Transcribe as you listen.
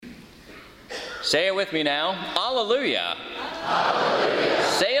Say it with me now. Alleluia. Alleluia.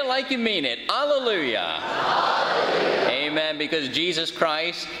 Say it like you mean it. Alleluia. Alleluia. Amen. Because Jesus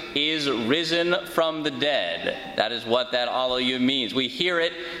Christ is risen from the dead. That is what that Alleluia means. We hear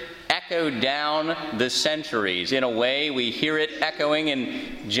it echoed down the centuries. In a way, we hear it echoing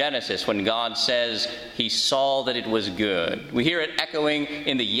in Genesis when God says he saw that it was good. We hear it echoing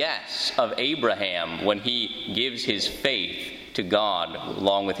in the yes of Abraham when he gives his faith to God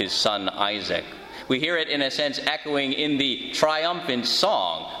along with his son Isaac. We hear it, in a sense, echoing in the triumphant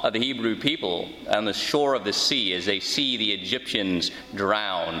song of the Hebrew people on the shore of the sea as they see the Egyptians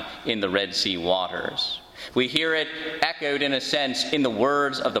drown in the Red Sea waters. We hear it echoed, in a sense, in the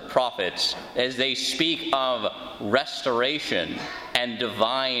words of the prophets as they speak of restoration and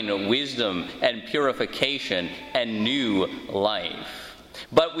divine wisdom and purification and new life.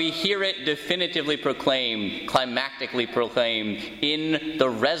 But we hear it definitively proclaimed, climactically proclaimed, in the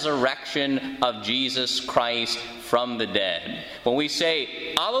resurrection of Jesus Christ from the dead. When we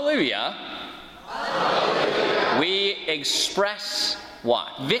say, Alleluia, we express what?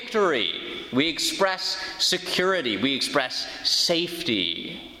 Victory. We express security. We express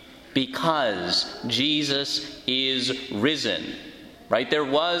safety because Jesus is risen. Right? There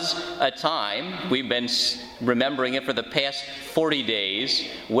was a time, we've been remembering it for the past 40 days,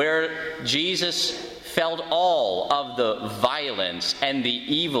 where Jesus felt all of the violence and the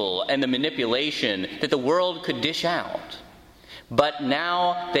evil and the manipulation that the world could dish out. But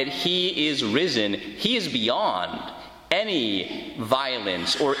now that he is risen, he is beyond any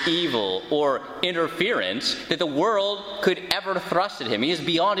violence or evil or interference that the world could ever thrust at him. He is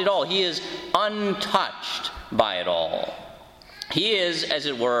beyond it all. He is untouched by it all. He is, as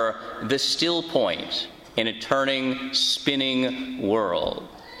it were, the still point in a turning, spinning world.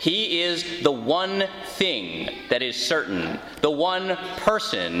 He is the one thing that is certain, the one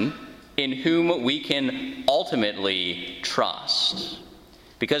person in whom we can ultimately trust.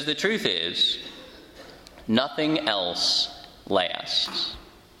 Because the truth is, nothing else lasts.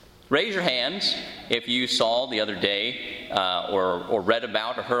 Raise your hands if you saw the other day or read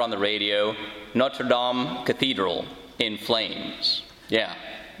about or heard on the radio Notre Dame Cathedral in flames. Yeah,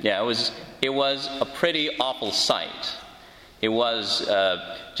 it was a pretty awful sight. It was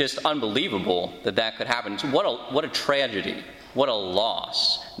just unbelievable that could happen. So what a tragedy, what a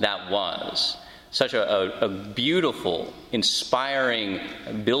loss that was. Such a beautiful, inspiring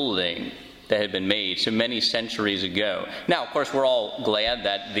building that had been made so many centuries ago. Now, of course, we're all glad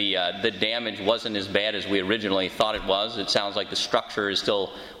that the damage wasn't as bad as we originally thought it was. It sounds like the structure is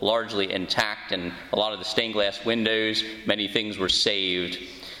still largely intact, and a lot of the stained glass windows, many things were saved.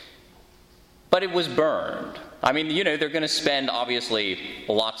 But it was burned. I mean, they're going to spend, obviously,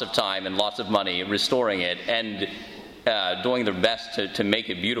 lots of time and lots of money restoring it and doing their best to make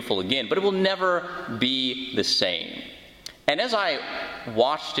it beautiful again. But it will never be the same. And as I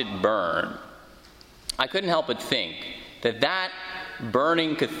watched it burn, I couldn't help but think that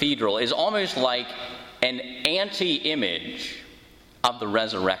burning cathedral is almost like an anti-image of the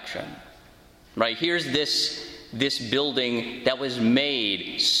resurrection. Right? Here's this building that was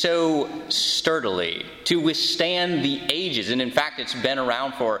made so sturdily to withstand the ages. And in fact, it's been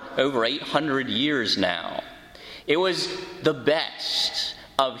around for over 800 years now. It was the best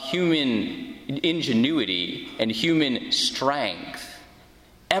of human ingenuity and human strength.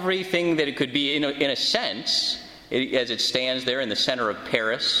 Everything that it could be, in a sense, as it stands there in the center of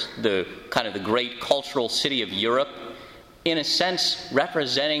Paris, the kind of the great cultural city of Europe, in a sense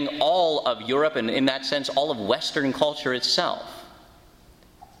representing all of Europe and, in that sense, all of Western culture itself.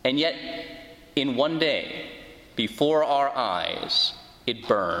 And yet, in one day, before our eyes, it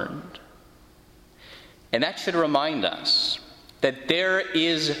burned. And that should remind us that there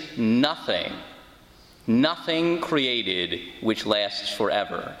is nothing created which lasts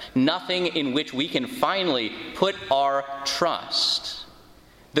forever. Nothing in which we can finally put our trust.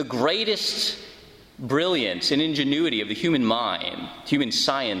 The greatest brilliance and ingenuity of the human mind, human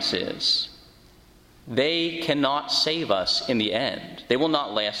sciences, they cannot save us in the end. They will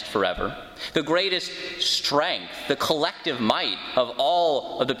not last forever. The greatest strength, the collective might of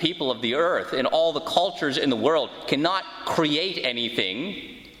all of the people of the earth and all the cultures in the world cannot create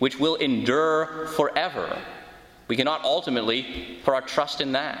anything which will endure forever. We cannot ultimately put our trust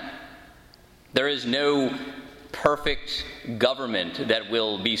in that. There is no perfect government that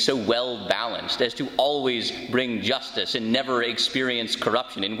will be so well balanced as to always bring justice and never experience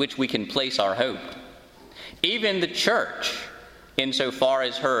corruption, in which we can place our hope. Even the church, insofar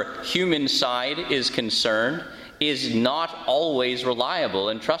as her human side is concerned, is not always reliable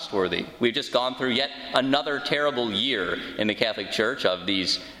and trustworthy. We've just gone through yet another terrible year in the Catholic Church of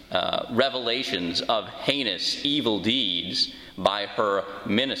these revelations of heinous evil deeds by her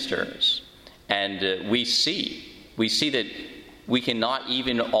ministers. And we see that we cannot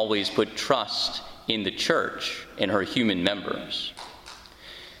even always put trust in the Church, in her human members.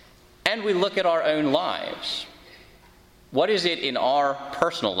 And we look at our own lives. What is it in our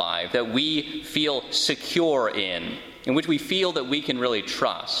personal life that we feel secure in which we feel that we can really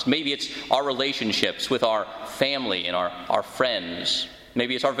trust? Maybe it's our relationships with our family and our friends.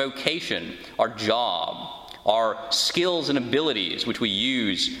 Maybe it's our vocation, our job, our skills and abilities, which we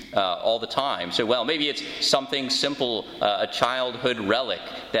use all the time so well. Maybe it's something simple, a childhood relic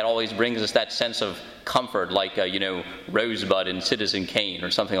that always brings us that sense of comfort, like, Rosebud in Citizen Kane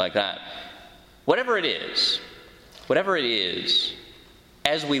or something like that. Whatever it is,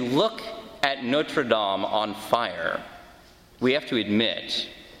 as we look at Notre Dame on fire, we have to admit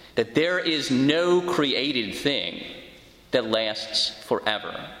that there is no created thing that lasts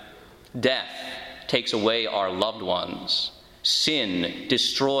forever. Death takes away our loved ones. Sin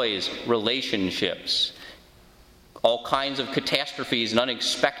destroys relationships. All kinds of catastrophes and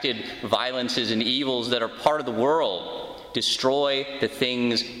unexpected violences and evils that are part of the world destroy the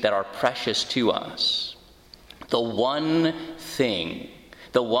things that are precious to us. The one thing,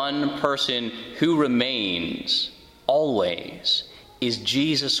 the one person who remains always is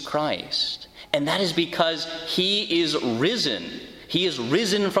Jesus Christ. And that is because he is risen. He is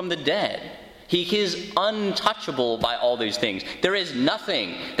risen from the dead. He is untouchable by all these things. There is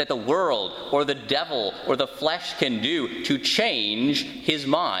nothing that the world or the devil or the flesh can do to change his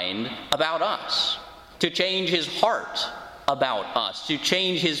mind about us, to change his heart about us, to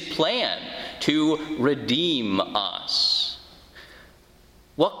change his plan to redeem us.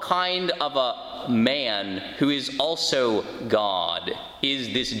 What kind of a man who is also God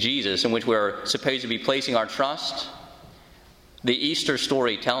is this Jesus in which we're supposed to be placing our trust? The Easter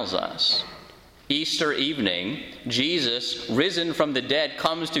story tells us. Easter evening, Jesus, risen from the dead,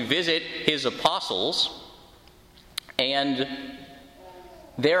 comes to visit his apostles, and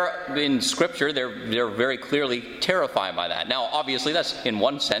they're, in Scripture, they're very clearly terrified by that. Now, obviously, that's in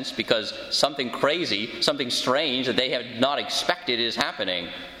one sense because something crazy, something strange that they have not expected is happening.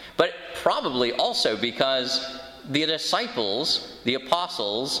 But probably also because the disciples, the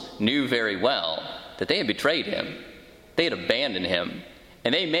apostles, knew very well that they had betrayed him. They had abandoned him.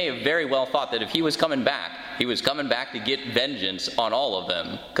 And they may have very well thought that if he was coming back to get vengeance on all of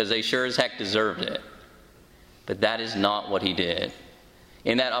them, because they sure as heck deserved it. But that is not what he did.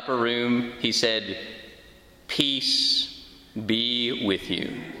 In that upper room, he said, "Peace be with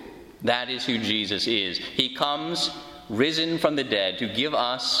you." That is who Jesus is. He comes risen from the dead to give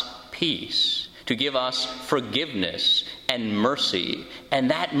us peace, to give us forgiveness and mercy.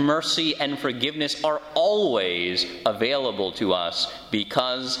 And that mercy and forgiveness are always available to us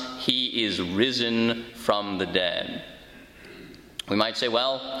because he is risen from the dead. We might say,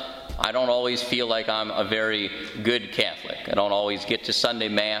 well, I don't always feel like I'm a very good Catholic. I don't always get to Sunday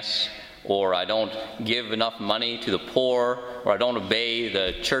Mass, or I don't give enough money to the poor, or I don't obey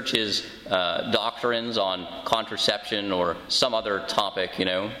the church's doctrines on contraception or some other topic,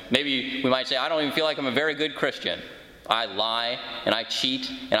 Maybe we might say, I don't even feel like I'm a very good Christian. I lie, and I cheat,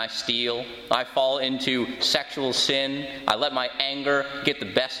 and I steal. I fall into sexual sin. I let my anger get the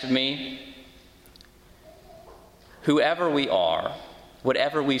best of me. Whoever we are,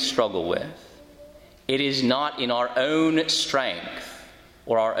 whatever we struggle with, it is not in our own strength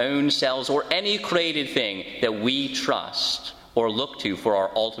or our own selves or any created thing that we trust or look to for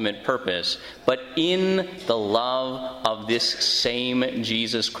our ultimate purpose, but in the love of this same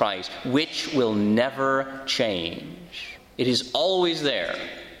Jesus Christ, which will never change. It is always there,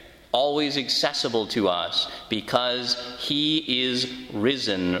 always accessible to us, because he is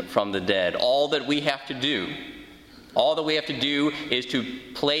risen from the dead. All that we have to do is to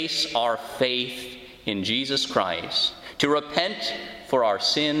place our faith in Jesus Christ, to repent for our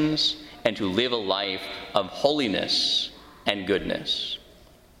sins, and to live a life of holiness and goodness.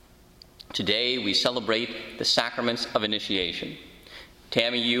 Today we celebrate the sacraments of initiation.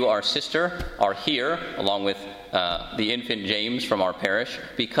 Tammy, you, our sister, are here, along with the infant James from our parish,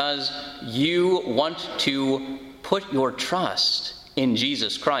 because you want to put your trust in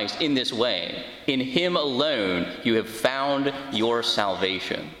Jesus Christ in this way. In him alone you have found your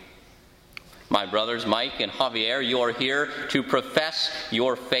salvation. My brothers Mike and Javier, you are here to profess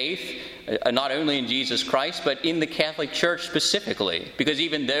your faith, not only in Jesus Christ, but in the Catholic Church specifically. Because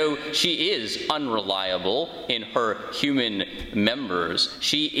even though she is unreliable in her human members,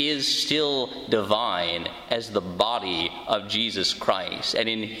 she is still divine as the body of Jesus Christ. And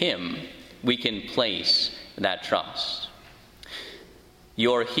in him we can place that trust.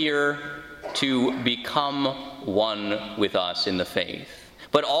 You're here to become one with us in the faith.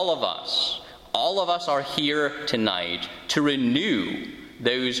 But all of us are here tonight to renew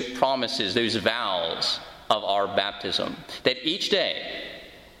those promises, those vows of our baptism. That each day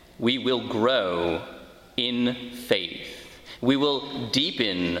we will grow in faith. We will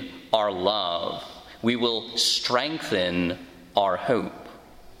deepen our love. We will strengthen our hope.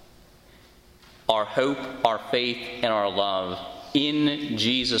 Our hope, our faith, and our love in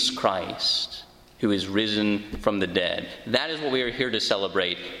Jesus Christ, who is risen from the dead. That is what we are here to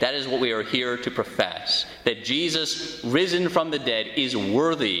celebrate. That is what we are here to profess. That Jesus, risen from the dead, is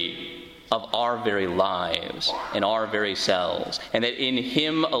worthy of our very lives and our very selves. And that in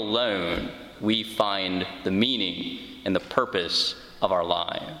him alone we find the meaning and the purpose of our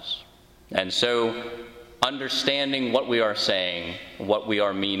lives. And so, understanding what we are saying, what we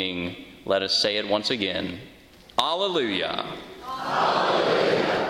are meaning, let us say it once again. Alleluia. Alleluia.